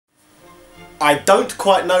I don't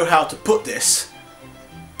quite know how to put this,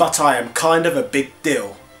 but I am kind of a big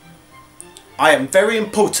deal. I am very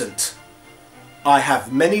important. I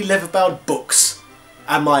have many leather-bound books,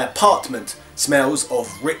 and my apartment smells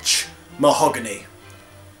of rich mahogany.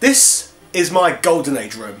 This is my Golden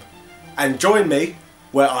Age room, and join me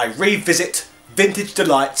where I revisit vintage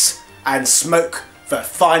delights and smoke the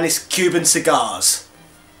finest Cuban cigars.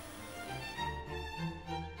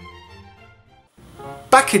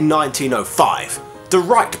 Back in 1905, the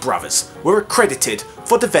Wright brothers were accredited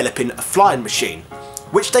for developing a flying machine,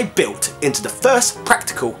 which they built into the first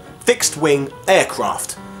practical fixed-wing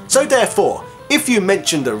aircraft. So therefore, if you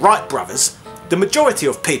mention the Wright brothers, the majority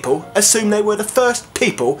of people assume they were the first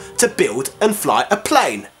people to build and fly a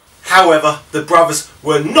plane. However, the brothers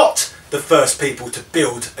were not the first people to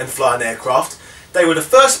build and fly an aircraft. They were the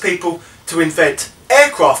first people to invent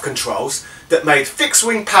aircraft controls that made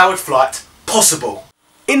fixed-wing powered flight possible.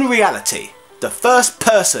 In reality, the first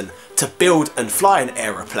person to build and fly an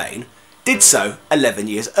aeroplane did so 11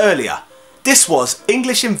 years earlier. This was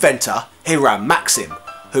English inventor Hiram Maxim,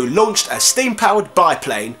 who launched a steam-powered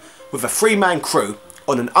biplane with a 3-man crew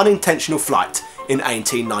on an unintentional flight in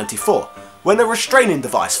 1894, when a restraining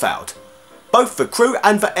device failed. Both the crew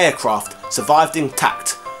and the aircraft survived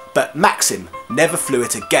intact, but Maxim never flew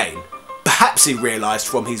it again. Perhaps he realised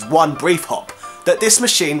from his one brief hop that this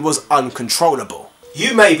machine was uncontrollable.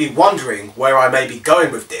 You may be wondering where I may be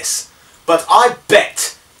going with this, but I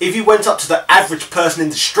bet if you went up to the average person in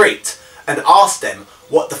the street and asked them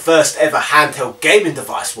what the first ever handheld gaming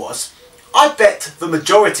device was, I bet the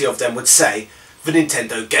majority of them would say the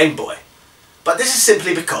Nintendo Game Boy. But this is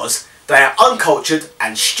simply because they are uncultured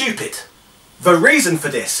and stupid. The reason for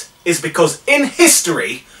this is because in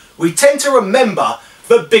history we tend to remember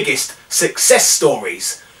the biggest success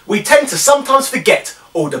stories. We tend to sometimes forget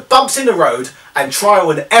all the bumps in the road and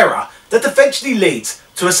trial and error that eventually leads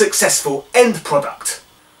to a successful end product.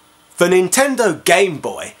 The Nintendo Game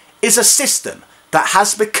Boy is a system that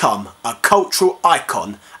has become a cultural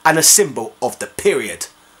icon and a symbol of the period.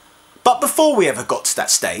 But before we ever got to that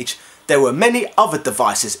stage, there were many other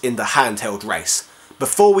devices in the handheld race,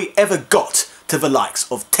 before we ever got to the likes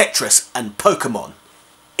of Tetris and Pokemon.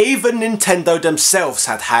 Even Nintendo themselves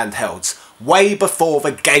had handhelds way before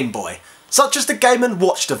the Game Boy, such as the Game &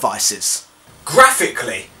 Watch devices.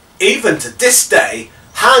 Graphically, even to this day,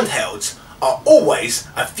 handhelds are always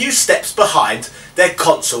a few steps behind their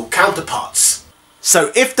console counterparts.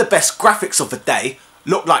 So if the best graphics of the day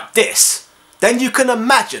look like this, then you can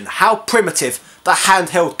imagine how primitive the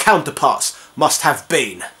handheld counterparts must have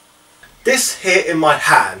been. This here in my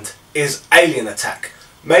hand is Alien Attack,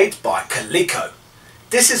 made by Coleco.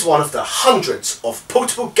 This is one of the hundreds of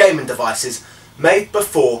portable gaming devices made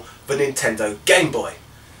before the Nintendo Game Boy.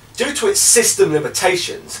 Due to its system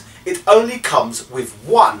limitations, it only comes with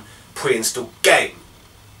one pre-installed game.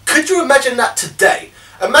 Could you imagine that today?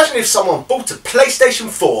 Imagine if someone bought a PlayStation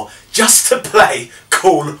 4 just to play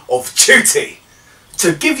Call of Duty.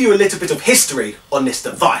 To give you a little bit of history on this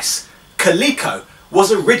device, Coleco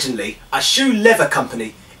was originally a shoe leather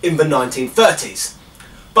company in the 1930s.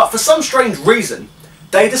 But for some strange reason,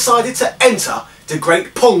 they decided to enter the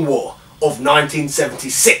Great Pong War of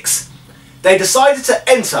 1976. They decided to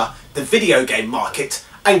enter the video game market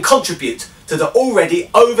and contribute to the already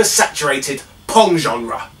oversaturated Pong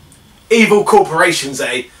genre. Evil corporations,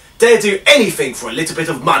 eh? Dare do anything for a little bit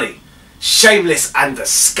of money. Shameless and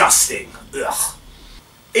disgusting. Ugh.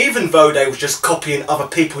 Even though they were just copying other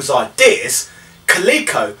people's ideas,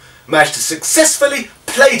 Coleco managed to successfully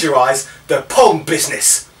plagiarise the Pong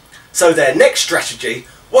business. So their next strategy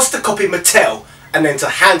was to copy Mattel and enter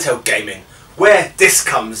handheld gaming, where this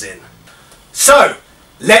comes in. So,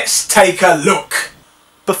 let's take a look.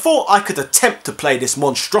 Before I could attempt to play this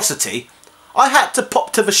monstrosity, I had to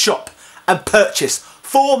pop to the shop and purchase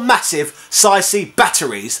 4 massive size C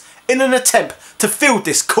batteries in an attempt to fill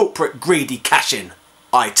this corporate greedy cash-in.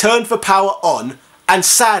 I turned the power on and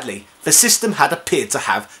sadly the system had appeared to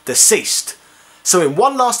have deceased. So in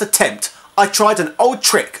one last attempt I tried an old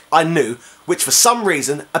trick I knew which for some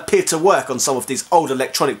reason appeared to work on some of these old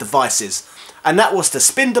electronic devices, and that was to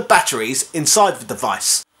spin the batteries inside the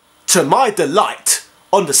device. To my delight,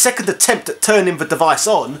 on the second attempt at turning the device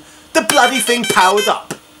on, the bloody thing powered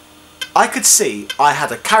up. I could see I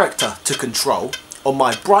had a character to control on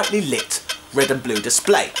my brightly lit red and blue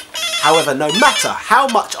display. However, no matter how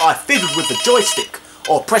much I fiddled with the joystick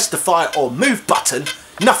or pressed the fire or move button,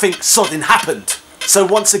 nothing sodding happened. So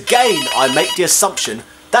once again I make the assumption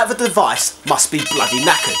that the device must be bloody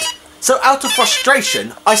knackered. So out of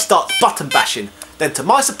frustration I start button bashing, then to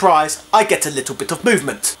my surprise I get a little bit of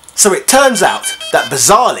movement. So it turns out that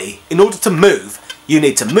bizarrely, in order to move, you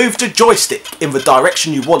need to move the joystick in the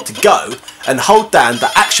direction you want to go and hold down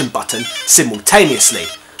the action button simultaneously.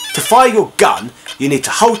 To fire your gun, you need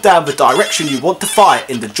to hold down the direction you want to fire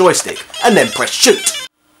in the joystick and then press shoot.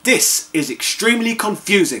 This is extremely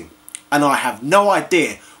confusing, and I have no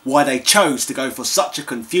idea why they chose to go for such a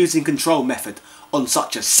confusing control method on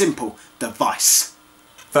such a simple device.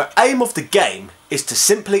 The aim of the game is to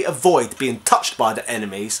simply avoid being touched by the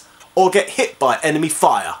enemies or get hit by enemy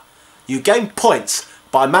fire. You gain points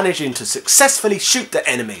by managing to successfully shoot the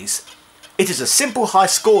enemies. It is a simple high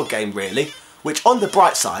score game really, which on the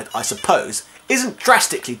bright side I suppose isn't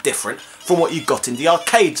drastically different from what you got in the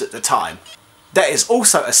arcades at the time. There is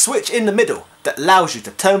also a switch in the middle that allows you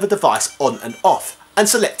to turn the device on and off and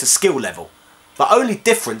select a skill level. The only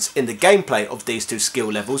difference in the gameplay of these two skill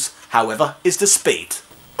levels, however, is the speed.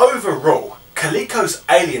 Overall, Coleco's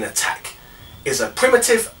Alien Attack is a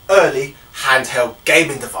primitive, early, handheld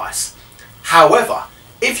gaming device. However,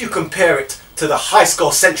 if you compare it to the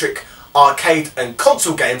high-score-centric arcade and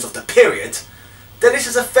console games of the period, then this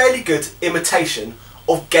is a fairly good imitation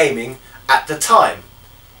of gaming at the time.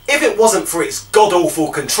 If it wasn't for its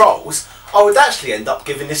god-awful controls, I would actually end up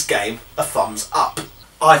giving this game a thumbs up.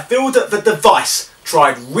 I feel that the device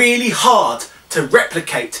tried really hard to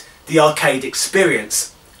replicate the arcade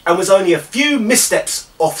experience and was only a few missteps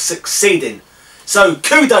off succeeding. So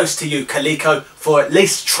kudos to you, Coleco, for at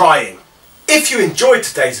least trying. If you enjoyed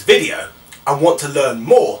today's video and want to learn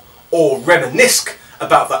more or reminisce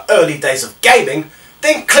about the early days of gaming,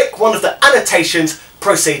 then click one of the annotations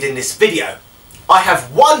preceding this video. I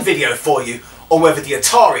have one video for you on whether the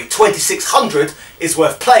Atari 2600 is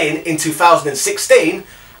worth playing in 2016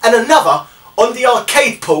 and another on the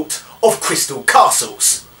arcade port of Crystal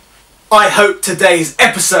Castles. I hope today's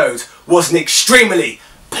episode was an extremely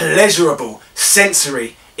pleasurable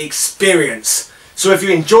sensory experience. So if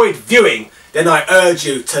you enjoyed viewing, then I urge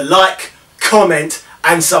you to like, comment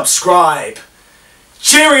and subscribe.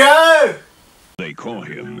 Cheerio! They call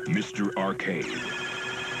him Mr. Arcade,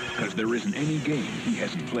 because there isn't any game he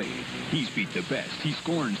hasn't played. He's beat the best, he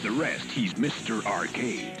scorns the rest, he's Mr.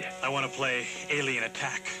 Arcade. I want to play Alien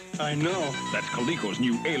Attack. I know. That's Coleco's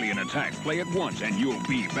new Alien Attack. Play it once and you'll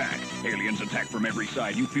be back. Aliens attack from every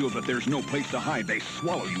side. You feel that there's no place to hide. They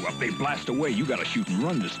swallow you up, they blast away. You gotta shoot and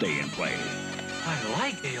run to stay in play. I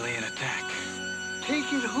like Alien Attack.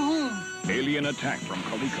 Take it home. Alien Attack from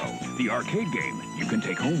Coleco. The arcade game you can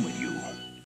take home with you.